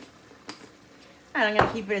 And I'm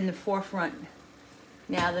gonna keep it in the forefront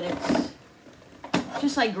now that it's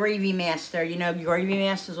just like Gravy Master. You know, Gravy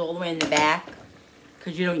Master's all the way in the back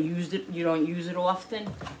because you don't use it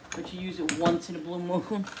often, but you use it once in a blue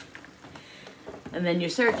moon. And then you're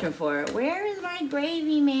searching for it. Where is my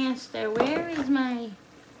Gravy Master? Where is my...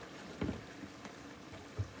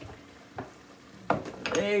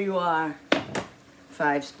 There you are.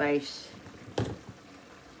 5 spice.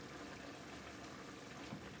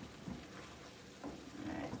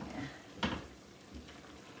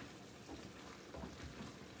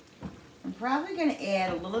 I'm probably going to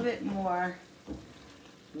add a little bit more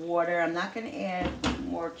water. I'm not going to add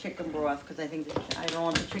more chicken broth because I think I don't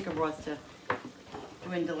want the chicken broth to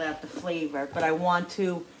dwindle out the flavor. But I want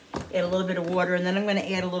to add a little bit of water, and then I'm going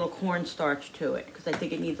to add a little cornstarch to it because I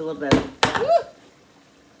think it needs a little bit of,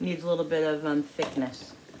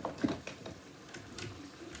 thickness.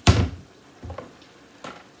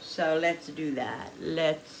 So let's do that.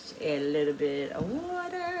 Let's add a little bit of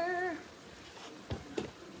water.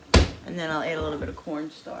 And then I'll add a little bit of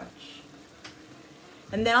cornstarch.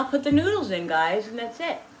 And then I'll put the noodles in, guys, and that's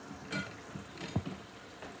it.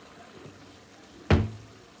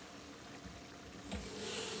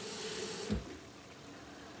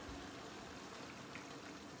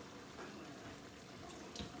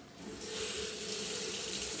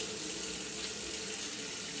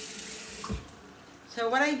 So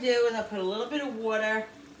what I do is I put a little bit of water,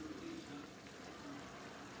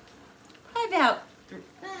 probably about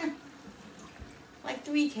like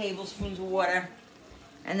 3 tablespoons of water,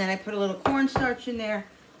 and then I put a little cornstarch in there,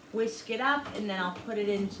 whisk it up, and then I'll put it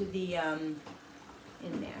into the in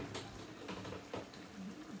there.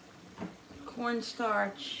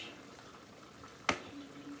 Cornstarch,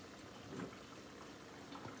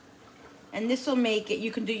 and this will make it.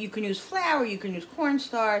 You can use flour, you can use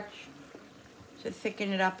cornstarch to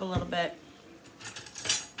thicken it up a little bit.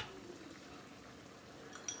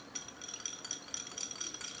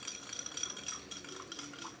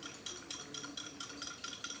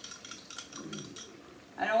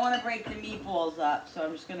 I don't want to break the meatballs up, so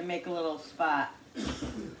I'm just going to make a little spot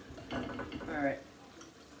for it.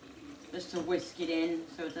 Just to whisk it in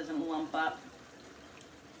so it doesn't lump up.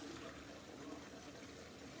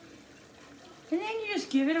 And then you just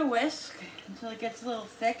give it a whisk until it gets a little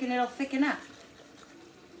thick, and it'll thicken up.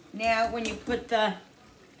 Now, when you put the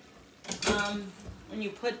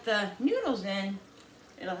noodles in,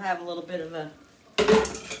 it'll have a little bit of a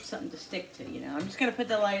something to stick to, you know. I'm just gonna put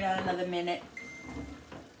the light on another minute.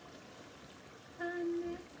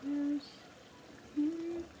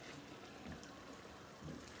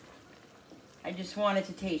 I just want it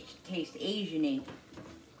to taste Asian-y,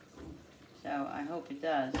 so I hope it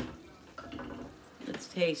does. Let's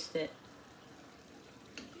taste it.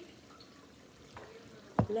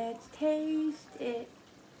 Let's taste it.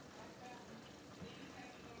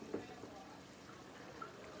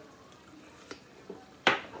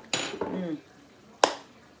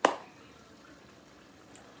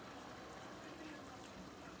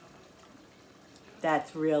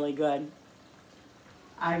 That's really good.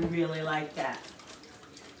 I really like that.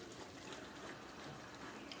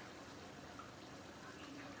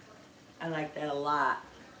 I like that a lot.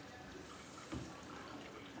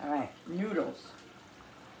 All right, noodles.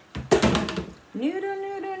 Noodle,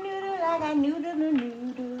 noodle, noodle, I got noodle, noodle,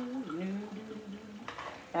 noodle.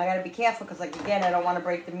 Now I gotta be careful because, like, again, I don't want to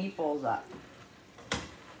break the meatballs up.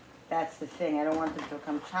 That's the thing. I don't want them to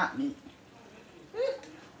become chopped meat.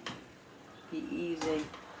 Be easy.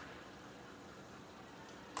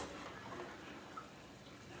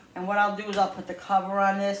 And what I'll do is I'll put the cover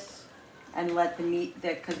on this and let the meat,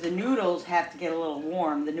 because the noodles have to get a little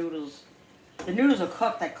warm. The noodles are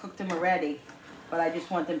cooked. I cooked them already, but I just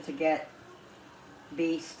want them to get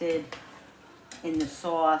basted in the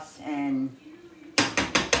sauce. And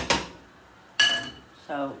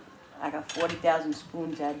so I got 40,000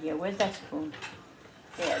 spoons out here. Where's that spoon?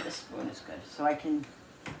 Yeah, this spoon is good. So I can,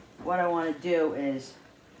 what I want to do is,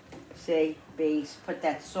 say, put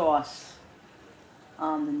that sauce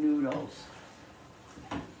on the noodles.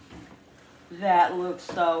 That looks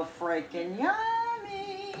so freaking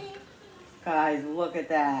yummy. Guys, look at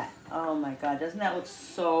that. Oh my God, doesn't that look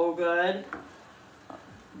so good?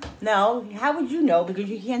 No, how would you know? Because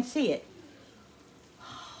you can't see it.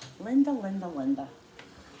 Linda, Linda, Linda.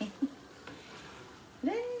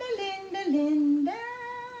 Linda, Linda, Linda.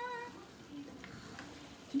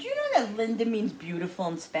 Did you know that Linda means beautiful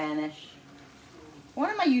in Spanish? One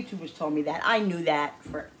of my YouTubers told me that. I knew that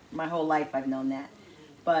for my whole life. I've known that.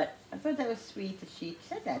 But I thought that was sweet that she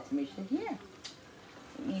said that to me. She said, yeah,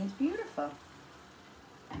 it means beautiful.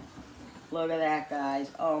 Look at that, guys.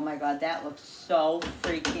 Oh my God, that looks so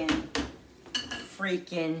freaking,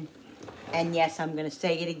 and yes, I'm going to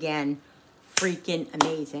say it again, freaking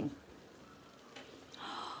amazing.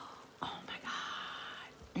 Oh my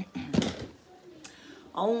God.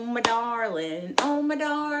 Oh my darling, oh my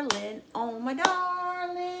darling, oh my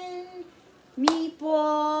darling.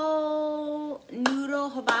 Meatball, noodle,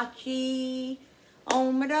 hibachi.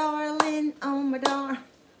 Oh my darling, oh my darling.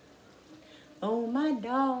 Oh my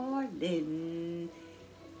darling,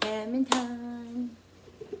 famine time.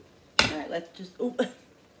 All right, let's just cover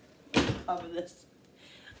this.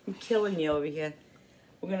 I'm killing you over here.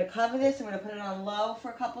 We're gonna cover this. I'm gonna put it on low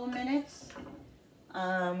for a couple of minutes.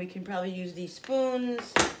 We can probably use these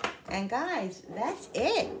spoons. And guys, that's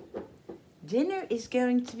it. Dinner is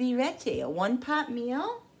going to be ready. A one-pot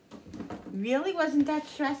meal. Really wasn't that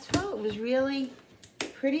stressful. It was really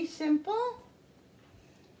pretty simple.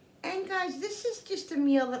 And guys, this is just a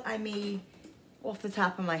meal that I made off the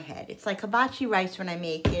top of my head. It's like hibachi rice when I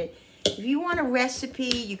make it. If you want a recipe,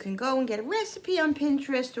 you can go and get a recipe on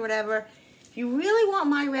Pinterest or whatever. If you really want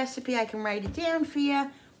my recipe, I can write it down for you.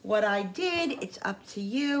 What I did, it's up to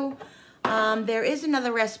you. There is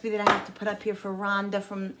another recipe that I have to put up here for Rhonda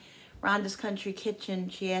from Rhonda's Country Kitchen.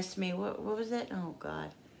 She asked me, what was it? Oh,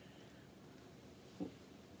 God.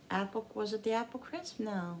 Was it the apple crisp?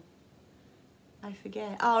 No. I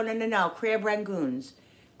forget. Oh, no. Crab rangoons.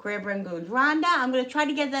 Crab rangoons. Rhonda, I'm going to try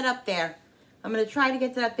to get that up there.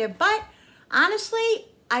 But, honestly,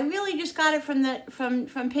 I really just got it from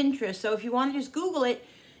Pinterest. So if you want to just Google it,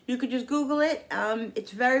 you could just Google it.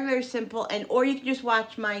 It's very, very simple. Or you can just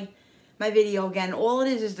watch my video again. All it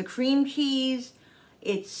is the cream cheese.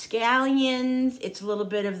 It's scallions. It's a little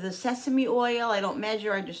bit of the sesame oil. I don't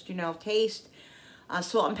measure. I just, taste.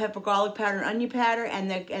 Salt and pepper, garlic powder, and onion powder, and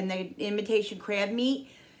the imitation crab meat.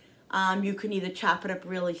 You can either chop it up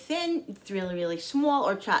really thin, it's really, really small,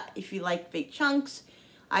 or chop if you like big chunks.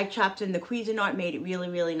 I chopped in the Cuisinart, made it really,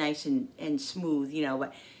 really nice and smooth,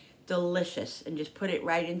 but delicious. And just put it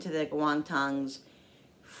right into the wontons,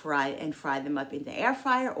 fry them up in the air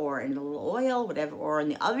fryer or in a little oil, whatever, or in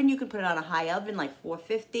the oven. You can put it on a high oven, like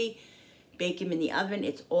 450. Bake them in the oven.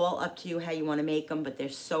 It's all up to you how you want to make them, but they're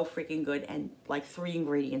so freaking good, and like 3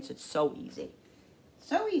 ingredients. It's so easy.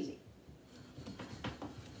 So easy.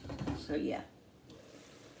 So yeah.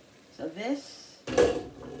 So this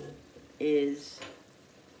is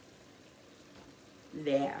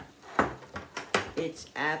there. It's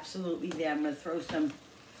absolutely there. I'm going to throw some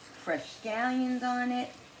fresh scallions on it.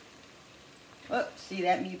 Oh, see,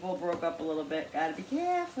 that meatball broke up a little bit. Gotta be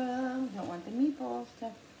careful. Don't want the meatballs to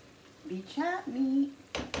be chopped meat.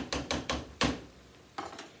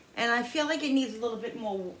 And I feel like it needs a little bit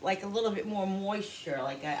more moisture.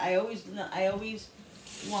 Like I always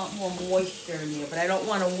want more moisture in there, but I don't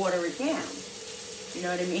want to water it down. You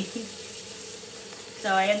know what I mean?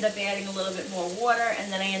 So I end up adding a little bit more water,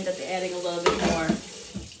 and then I end up adding a little bit more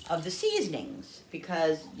of the seasonings,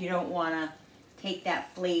 because you don't want to take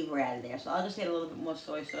that flavor out of there. So I'll just add a little bit more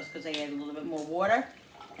soy sauce because I added a little bit more water.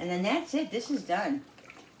 And then that's it. This is done.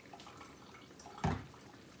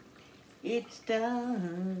 It's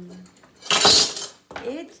done.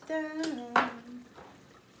 It's done.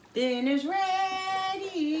 Dinner's ready.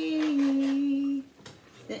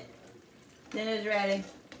 Dinner's ready.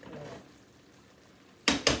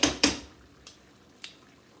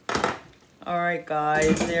 All right,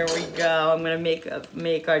 guys, there we go. I'm gonna make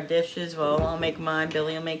our dishes. Well, I'll make mine.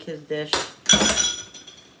 Billy will make his dish,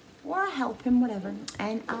 or I'll help him, whatever.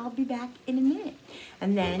 And I'll be back in a minute.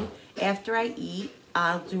 And then after I eat,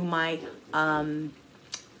 I'll do my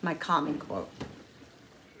my calming quote.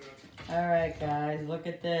 All right, guys, look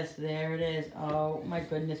at this. There it is. Oh my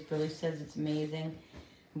goodness, Billy says it's amazing.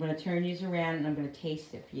 I'm gonna turn these around and I'm gonna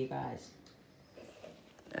taste it for you guys.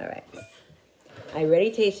 All right. I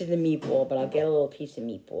already tasted the meatball, but I'll get a little piece of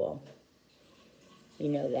meatball. You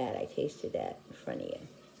know that. I tasted that in front of you.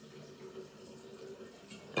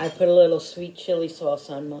 I put a little sweet chili sauce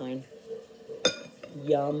on mine.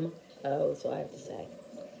 Yum. Oh, that's all I have to say.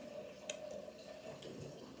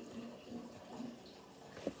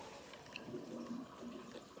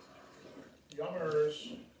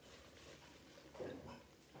 Yummers.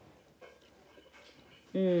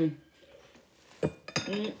 Mmm.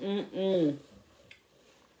 Mmm.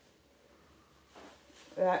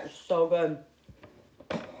 That is so good.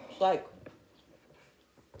 It's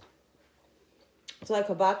like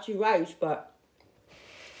hibachi rice, but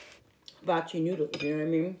hibachi noodles, you know what I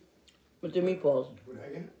mean? With the meatballs. Put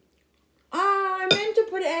egg in it? Ah, I meant to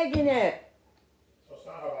put egg in it. So it's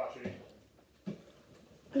not hibachi.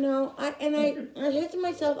 You know, I said to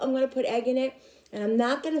myself, I'm going to put egg in it, and I'm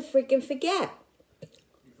not going to freaking forget. You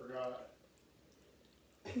forgot.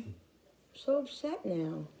 So upset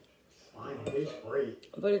now. Fine, it tastes great.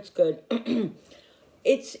 But it's good.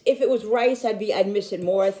 If it was rice, I'd miss it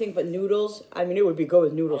more, I think. But noodles, I mean, it would be good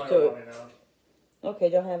with noodles I too. don't want any now. Okay,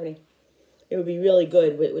 don't have any. It would be really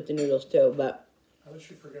good with the noodles too, but How did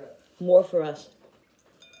she forget? more for us.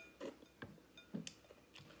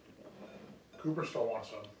 Cooper still wants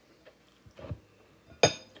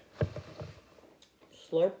some.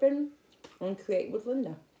 Slurping and create with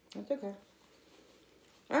Linda. That's okay.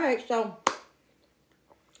 All right, so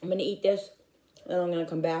I'm going to eat this, and I'm going to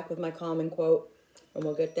come back with my common quote, and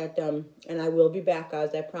we'll get that done. And I will be back,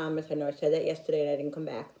 guys, I promise. I know I said that yesterday, and I didn't come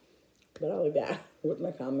back. But I'll be back with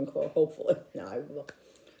my common quote, hopefully. No, I will.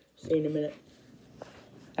 See you in a minute.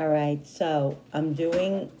 All right, so I'm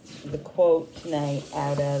doing the quote tonight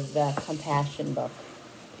out of the Compassion book.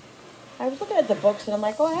 I was looking at the books, and I'm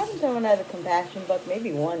like, oh, I haven't done one out of the Compassion book.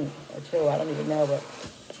 Maybe one or two. I don't even know, but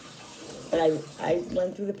I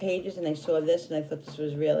went through the pages and I saw this and I thought this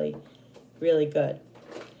was really, really good.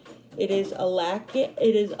 It is a lack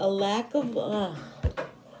of,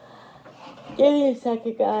 give me a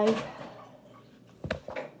second, guys.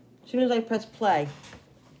 As soon as I press play,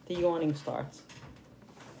 the yawning starts.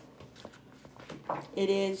 It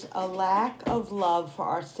is a lack of love for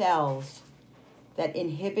ourselves that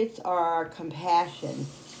inhibits our compassion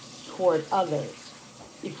toward others.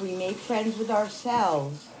 If we make friends with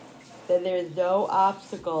ourselves, then there is no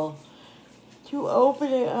obstacle to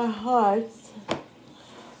opening our hearts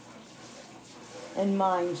and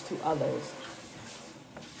minds to others.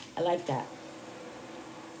 I like that.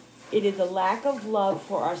 It is a lack of love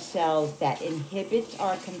for ourselves that inhibits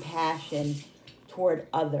our compassion toward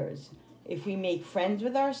others. If we make friends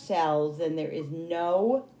with ourselves, then there is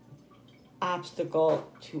no obstacle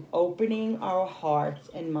to opening our hearts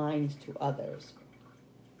and minds to others.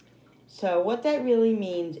 So what that really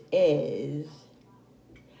means is,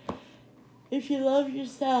 if you love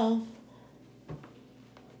yourself,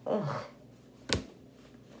 if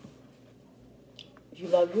you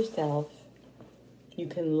love yourself, you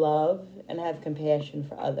can love and have compassion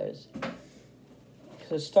for others.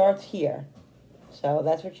 So it starts here. So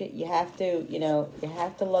that's what you have to, you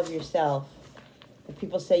have to love yourself. If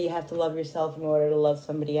people say you have to love yourself in order to love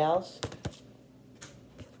somebody else,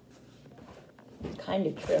 it's kind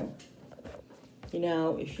of true.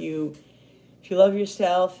 If you love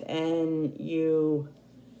yourself and you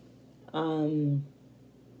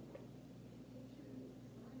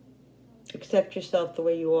accept yourself the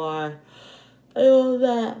way you are, and all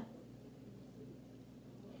that,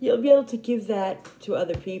 you'll be able to give that to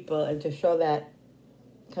other people and to show that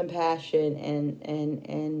compassion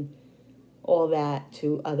and all that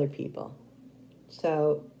to other people.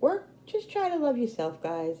 So just try to love yourself,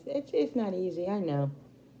 guys. It's not easy, I know.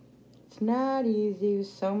 It's not easy.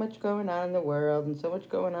 There's so much going on in the world and so much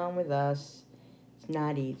going on with us. It's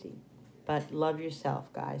not easy. But love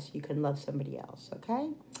yourself, guys. You can love somebody else, okay?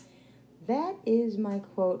 That is my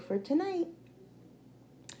quote for tonight.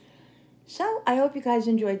 So, I hope you guys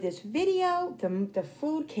enjoyed this video. The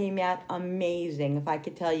food came out amazing. If I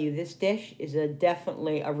could tell you, this dish is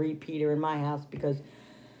definitely a repeater in my house because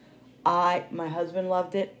my husband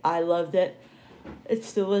loved it. I loved it.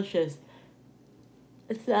 It's delicious.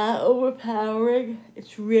 It's not overpowering.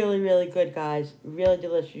 It's really, really good, guys. Really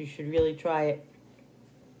delicious. You should really try it.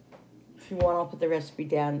 If you want, I'll put the recipe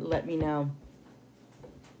down. Let me know.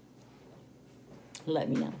 Let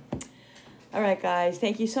me know. All right, guys.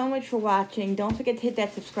 Thank you so much for watching. Don't forget to hit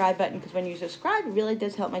that subscribe button because when you subscribe, it really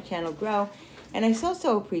does help my channel grow. And I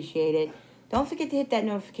so appreciate it. Don't forget to hit that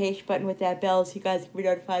notification button with that bell so you guys can be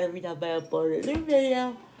notified every time I upload a new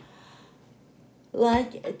video.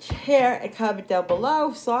 Like, share, and comment down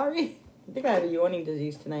below. Sorry. I think I have a yawning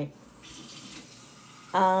disease tonight.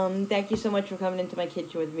 Thank you so much for coming into my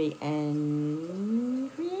kitchen with me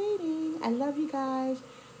and creating. I love you guys.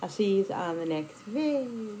 I'll see you on the next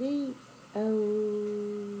video.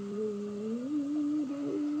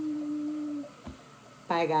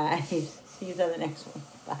 Bye, guys. See you on the next one.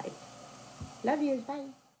 Bye. Love you.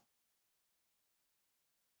 Bye.